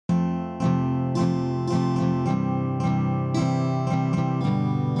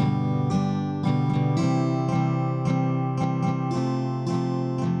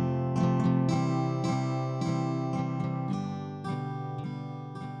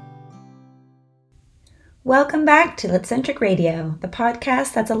Welcome back to Litcentric Radio, the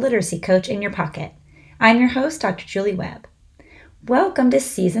podcast that's a literacy coach in your pocket. I'm your host, Dr. Julie Webb. Welcome to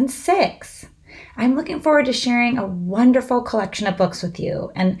Season 6. I'm looking forward to sharing a wonderful collection of books with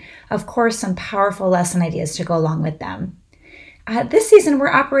you, and of course, some powerful lesson ideas to go along with them. This season, we're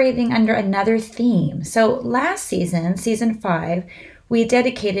operating under another theme. So last season, Season 5, we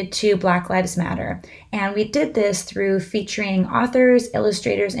dedicated to Black Lives Matter, and we did this through featuring authors,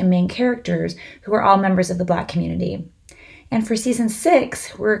 illustrators, and main characters who are all members of the Black community. And for Season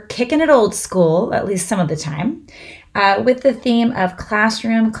 6, we're kicking it old school, at least some of the time, with the theme of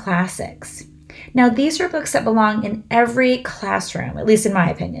classroom classics. Now, these are books that belong in every classroom, at least in my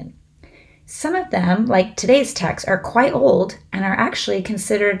opinion. Some of them, like today's text, are quite old and are actually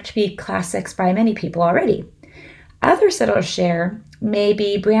considered to be classics by many people already. Others that I'll share may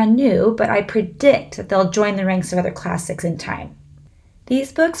be brand new, but I predict that they'll join the ranks of other classics in time.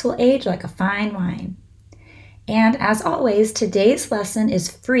 These books will age like a fine wine. And as always, today's lesson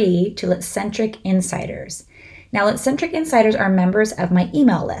is free to Litcentric Insiders. Now, Litcentric Insiders are members of my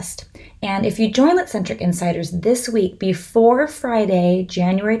email list. And if you join Litcentric Insiders this week before Friday,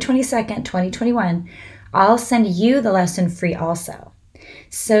 January 22nd, 2021, I'll send you the lesson free also.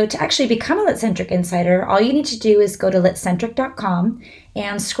 So to actually become a Litcentric Insider, all you need to do is go to litcentric.com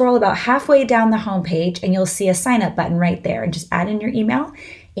and scroll about halfway down the homepage, and you'll see a sign up button right there, and just add in your email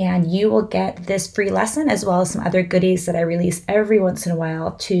and you will get this free lesson as well as some other goodies that I release every once in a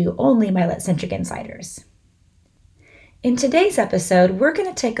while to only my Litcentric Insiders. In today's episode, we're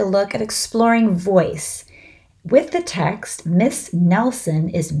going to take a look at exploring voice with the text, Miss Nelson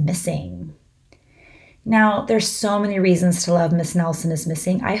is Missing. Now, there's so many reasons to love Miss Nelson is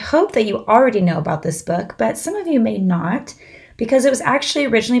Missing. I hope that you already know about this book, but some of you may not, because it was actually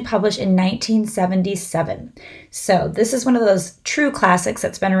originally published in 1977. So this is one of those true classics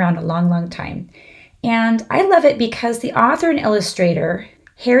that's been around a long, long time. And I love it because the author and illustrator,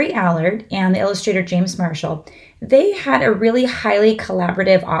 Harry Allard, and the illustrator James Marshall, they had a really highly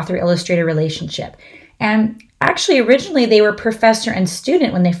collaborative author-illustrator relationship. And actually, originally, they were professor and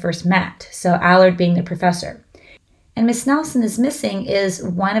student when they first met, so Allard being the professor. And Miss Nelson is Missing is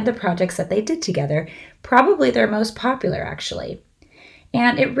one of the projects that they did together, probably their most popular, actually.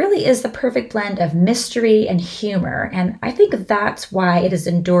 And it really is the perfect blend of mystery and humor, and I think that's why it has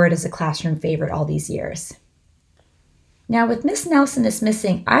endured as a classroom favorite all these years. Now, with Miss Nelson is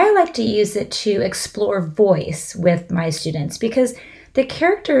Missing, I like to use it to explore voice with my students because the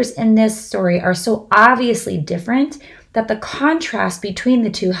characters in this story are so obviously different that the contrast between the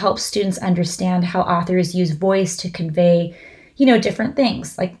two helps students understand how authors use voice to convey, different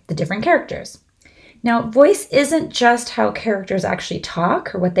things, like the different characters. Now, voice isn't just how characters actually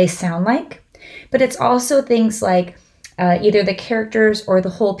talk or what they sound like, but it's also things like either the characters or the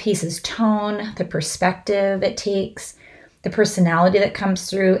whole piece's tone, the perspective it takes, the personality that comes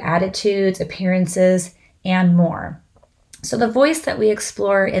through, attitudes, appearances, and more. So the voice that we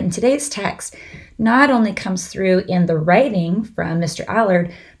explore in today's text not only comes through in the writing from Mr.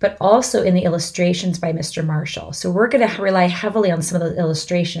 Allard, but also in the illustrations by Mr. Marshall. So we're going to rely heavily on some of those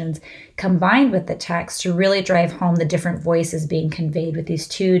illustrations combined with the text to really drive home the different voices being conveyed with these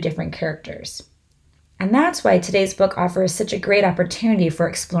two different characters. And that's why today's book offers such a great opportunity for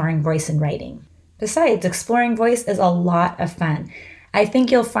exploring voice in writing. Besides, exploring voice is a lot of fun. I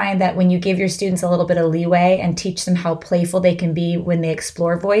think you'll find that when you give your students a little bit of leeway and teach them how playful they can be when they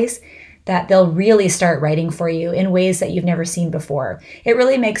explore voice, that they'll really start writing for you in ways that you've never seen before. It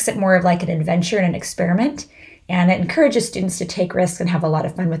really makes it more of like an adventure and an experiment, and it encourages students to take risks and have a lot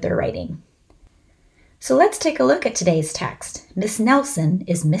of fun with their writing. So let's take a look at today's text. Miss Nelson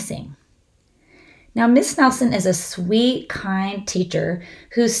is Missing. Now, Miss Nelson is a sweet, kind teacher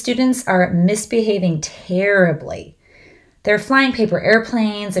whose students are misbehaving terribly. They're flying paper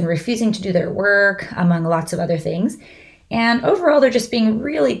airplanes and refusing to do their work, among lots of other things. And overall, they're just being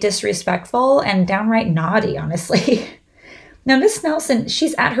really disrespectful and downright naughty, honestly. Now, Miss Nelson,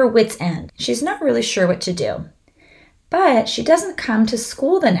 she's at her wit's end. She's not really sure what to do. But she doesn't come to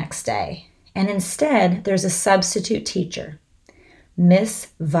school the next day. And instead, there's a substitute teacher, Miss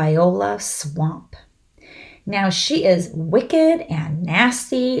Viola Swamp. Now, she is wicked and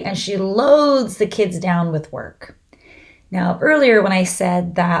nasty, and she loads the kids down with work. Now, earlier when I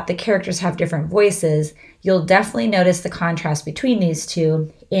said that the characters have different voices, you'll definitely notice the contrast between these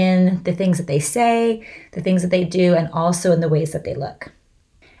two in the things that they say, the things that they do, and also in the ways that they look.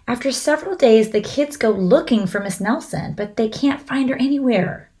 After several days, the kids go looking for Miss Nelson, but they can't find her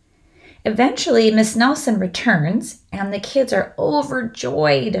anywhere. Eventually, Miss Nelson returns, and the kids are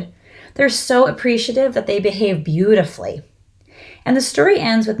overjoyed. They're so appreciative that they behave beautifully. And the story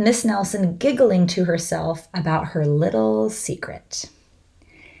ends with Miss Nelson giggling to herself about her little secret.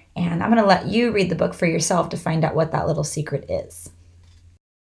 And I'm going to let you read the book for yourself to find out what that little secret is.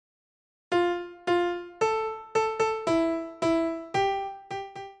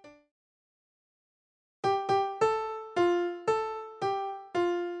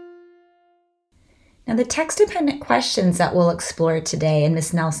 Now, the text-dependent questions that we'll explore today and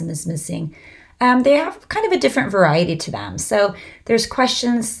Miss Nelson is missing, they have kind of a different variety to them. So there's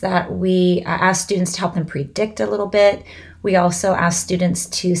questions that we ask students to help them predict a little bit. We also ask students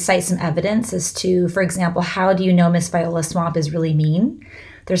to cite some evidence as to, for example, how do you know Miss Viola Swamp is really mean?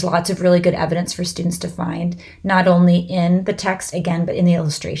 There's lots of really good evidence for students to find, not only in the text, again, but in the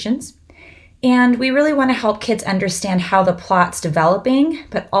illustrations. And we really want to help kids understand how the plot's developing,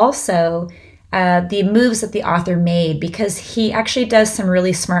 but also the moves that the author made, because he actually does some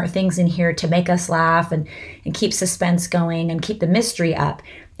really smart things in here to make us laugh and keep suspense going and keep the mystery up.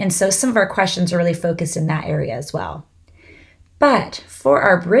 And so some of our questions are really focused in that area as well. But for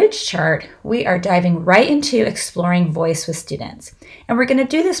our bridge chart, we are diving right into exploring voice with students. And we're going to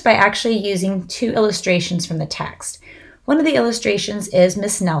do this by actually using 2 illustrations from the text. One of the illustrations is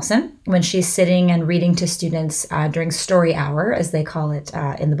Miss Nelson when she's sitting and reading to students during story hour, as they call it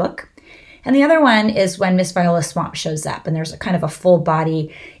in the book. And the other one is when Miss Viola Swamp shows up, and there's a kind of a full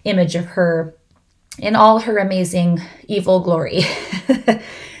body image of her in all her amazing evil glory.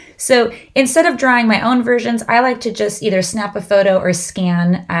 So instead of drawing my own versions, I like to just either snap a photo or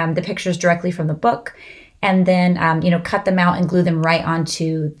scan the pictures directly from the book, and then cut them out and glue them right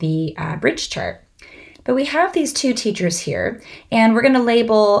onto the bridge chart. But we have these 2 teachers here, and we're going to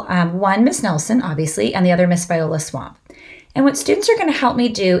label one Miss Nelson, obviously, and the other Miss Viola Swamp. And what students are going to help me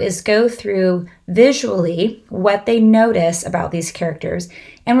do is go through visually what they notice about these characters.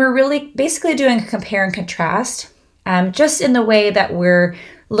 And we're really basically doing a compare and contrast, just in the way that we're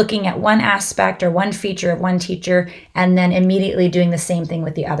looking at one aspect or one feature of one teacher and then immediately doing the same thing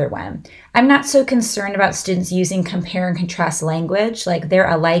with the other one. I'm not so concerned about students using compare and contrast language, like they're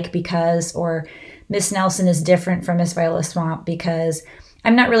alike because, or Miss Nelson is different from Miss Viola Swamp because.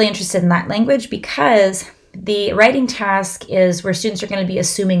 I'm not really interested in that language, because the writing task is where students are going to be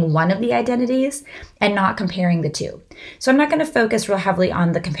assuming one of the identities and not comparing the 2. So I'm not going to focus real heavily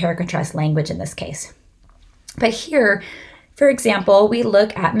on the compare and contrast language in this case. But here, for example, we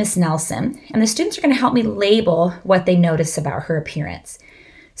look at Miss Nelson, and the students are going to help me label what they notice about her appearance.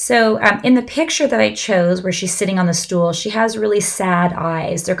 So in the picture that I chose where she's sitting on the stool, she has really sad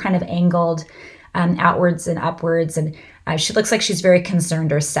eyes. They're kind of angled outwards and upwards, and she looks like she's very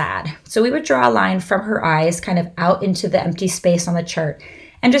concerned or sad. So we would draw a line from her eyes kind of out into the empty space on the chart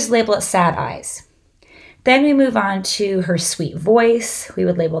and just label it sad eyes. Then we move on to her sweet voice. We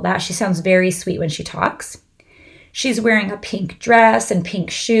would label that. She sounds very sweet when she talks. She's wearing a pink dress and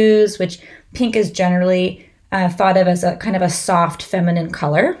pink shoes, which pink is generally thought of as a kind of a soft feminine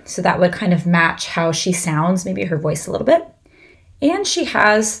color. So that would kind of match how she sounds, maybe her voice a little bit. And she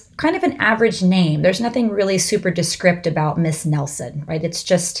has kind of an average name. There's nothing really super descriptive about Miss Nelson, right? It's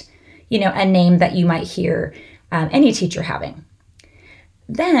just, a name that you might hear any teacher having.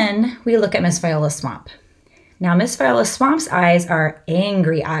 Then we look at Miss Viola Swamp. Now, Miss Viola Swamp's eyes are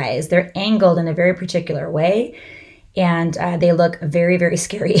angry eyes. They're angled in a very particular way, and they look very, very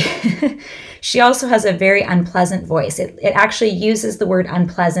scary. She also has a very unpleasant voice. It actually uses the word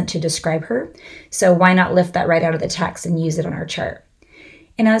unpleasant to describe her. So why not lift that right out of the text and use it on our chart?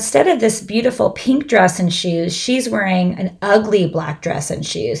 And instead of this beautiful pink dress and shoes, she's wearing an ugly black dress and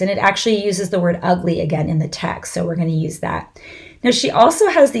shoes. And it actually uses the word ugly again in the text. So we're going to use that. Now, she also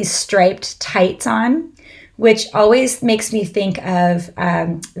has these striped tights on, which always makes me think of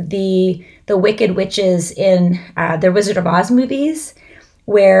the Wicked Witches in the Wizard of Oz movies,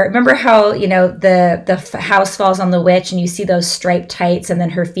 where remember how, the house falls on the witch and you see those striped tights and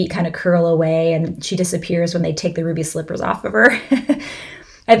then her feet kind of curl away and she disappears when they take the ruby slippers off of her.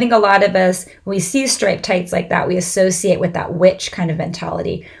 I think a lot of us, when we see striped tights like that, we associate with that witch kind of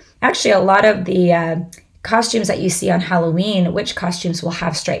mentality. Actually, a lot of the costumes that you see on Halloween, witch costumes will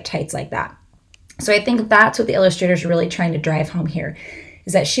have striped tights like that. So I think that's what the illustrator's really trying to drive home here,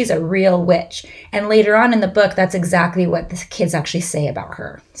 is that she's a real witch. And later on in the book, that's exactly what the kids actually say about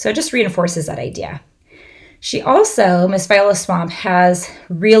her. So it just reinforces that idea. She also, Miss Viola Swamp, has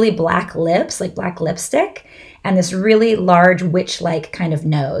really black lips, like black lipstick, and this really large witch-like kind of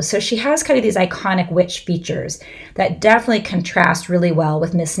nose. So she has kind of these iconic witch features that definitely contrast really well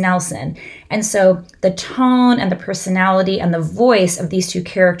with Miss Nelson. And so the tone and the personality and the voice of these 2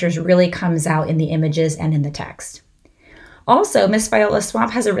 characters really comes out in the images and in the text. Also, Miss Viola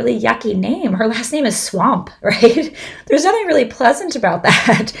Swamp has a really yucky name. Her last name is Swamp, right? There's nothing really pleasant about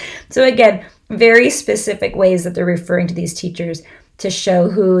that. So again, very specific ways that they're referring to these teachers to show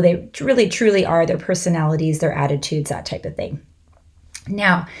who they really truly are, their personalities, their attitudes, that type of thing.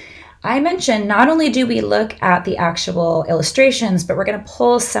 Now, I mentioned not only do we look at the actual illustrations, but we're going to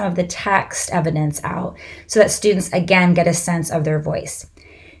pull some of the text evidence out so that students, again, get a sense of their voice.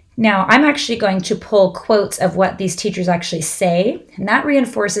 Now, I'm actually going to pull quotes of what these teachers actually say, and that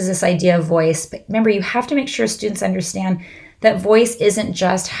reinforces this idea of voice. But remember, you have to make sure students understand that voice isn't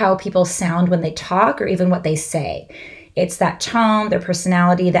just how people sound when they talk or even what they say. It's that tone, their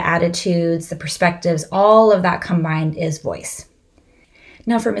personality, the attitudes, the perspectives, all of that combined is voice.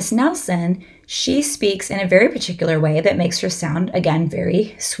 Now for Miss Nelson, she speaks in a very particular way that makes her sound, again,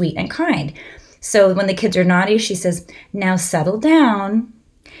 very sweet and kind. So when the kids are naughty, she says, "Now settle down."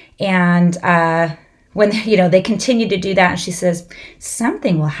 And when they continue to do that, and she says,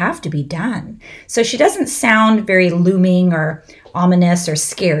 "Something will have to be done." So she doesn't sound very looming or ominous or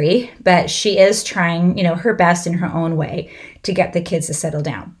scary, but she is trying, her best in her own way to get the kids to settle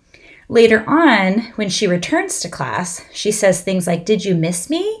down. Later on, when she returns to class, she says things like, "Did you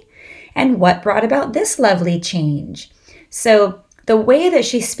miss me? And what brought about this lovely change?" So the way that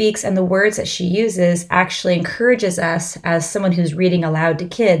she speaks and the words that she uses actually encourages us as someone who's reading aloud to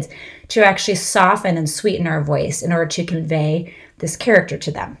kids to actually soften and sweeten our voice in order to convey this character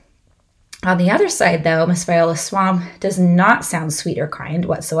to them. On the other side, though, Miss Viola Swamp does not sound sweet or kind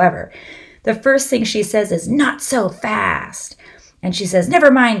whatsoever. The first thing she says is, "Not so fast." And she says,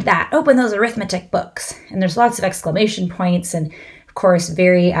 "Never mind that, open those arithmetic books." And there's lots of exclamation points and, of course,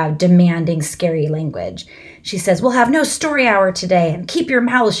 very demanding, scary language. She says, "We'll have no story hour today, and keep your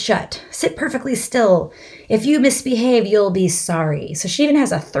mouths shut. Sit perfectly still. If you misbehave, you'll be sorry." So she even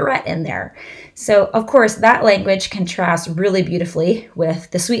has a threat in there. So, of course, that language contrasts really beautifully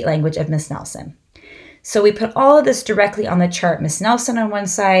with the sweet language of Miss Nelson. So we put all of this directly on the chart. Miss Nelson on one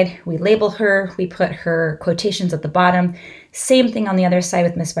side, we label her, we put her quotations at the bottom. Same thing on the other side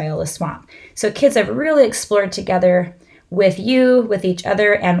with Miss Viola Swamp. So kids have really explored together with you, with each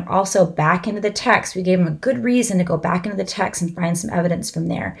other, and also back into the text. We gave them a good reason to go back into the text and find some evidence from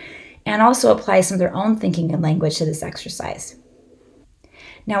there, and also apply some of their own thinking and language to this exercise.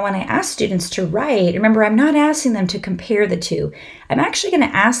 Now, when I ask students to write, remember, I'm not asking them to compare the two. I'm actually going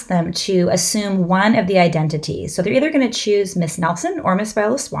to ask them to assume one of the identities. So they're either going to choose Miss Nelson or Miss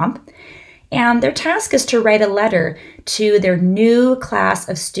Viola Swamp, and their task is to write a letter to their new class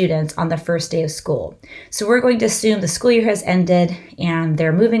of students on the first day of school. So we're going to assume the school year has ended and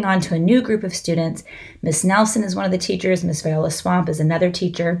they're moving on to a new group of students. Miss Nelson is one of the teachers, Miss Viola Swamp is another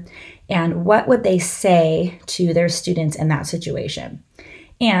teacher. And what would they say to their students in that situation?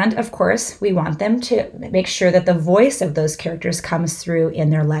 And of course, we want them to make sure that the voice of those characters comes through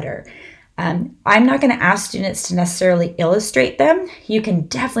in their letter. I'm not going to ask students to necessarily illustrate them. You can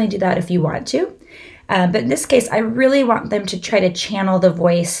definitely do that if you want to. But in this case, I really want them to try to channel the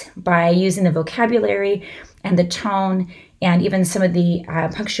voice by using the vocabulary and the tone and even some of the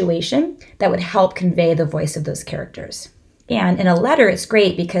punctuation that would help convey the voice of those characters. And in a letter, it's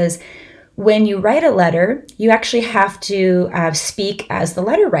great because when you write a letter, you actually have to speak as the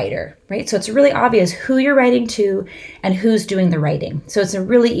letter writer, right? So it's really obvious who you're writing to and who's doing the writing. So it's a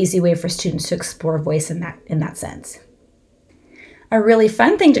really easy way for students to explore voice in that sense. A really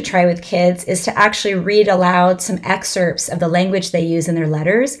fun thing to try with kids is to actually read aloud some excerpts of the language they use in their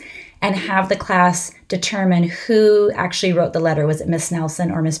letters and have the class determine who actually wrote the letter. Was it Miss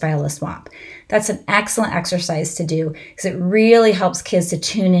Nelson or Miss Viola Swamp? That's an excellent exercise to do because it really helps kids to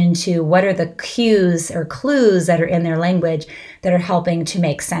tune into what are the cues or clues that are in their language that are helping to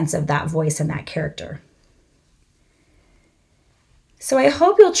make sense of that voice and that character. So I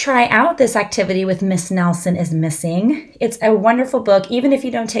hope you'll try out this activity with Miss Nelson is Missing. It's a wonderful book, even if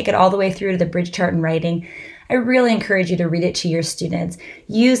you don't take it all the way through to the bridge chart and writing. I really encourage you to read it to your students.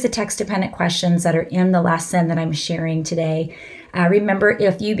 Use the text-dependent questions that are in the lesson that I'm sharing today. Remember,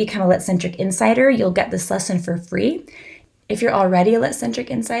 if you become a Lit-Centric Insider, you'll get this lesson for free. If you're already a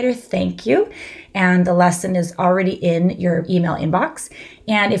Lit-Centric Insider, thank you. And the lesson is already in your email inbox.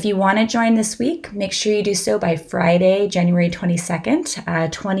 And if you want to join this week, make sure you do so by Friday, January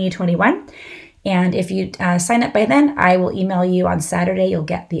 22nd, 2021. And if you sign up by then, I will email you on Saturday. You'll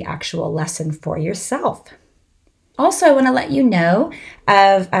get the actual lesson for yourself. Also, I want to let you know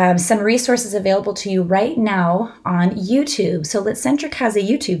of some resources available to you right now on YouTube. So Lit-Centric has a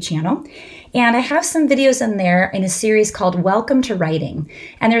YouTube channel, And I have some videos in there in a series called Welcome to Writing.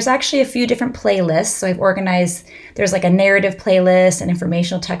 And there's actually a few different playlists. So I've organized, there's like a narrative playlist, an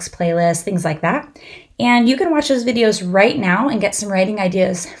informational text playlist, things like that. And you can watch those videos right now and get some writing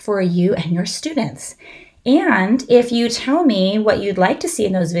ideas for you and your students. And if you tell me what you'd like to see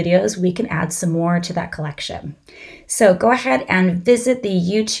in those videos, we can add some more to that collection. So go ahead and visit the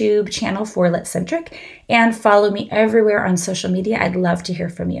YouTube channel for Litcentric and follow me everywhere on social media. I'd love to hear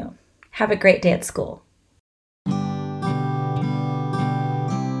from you. Have a great day at school.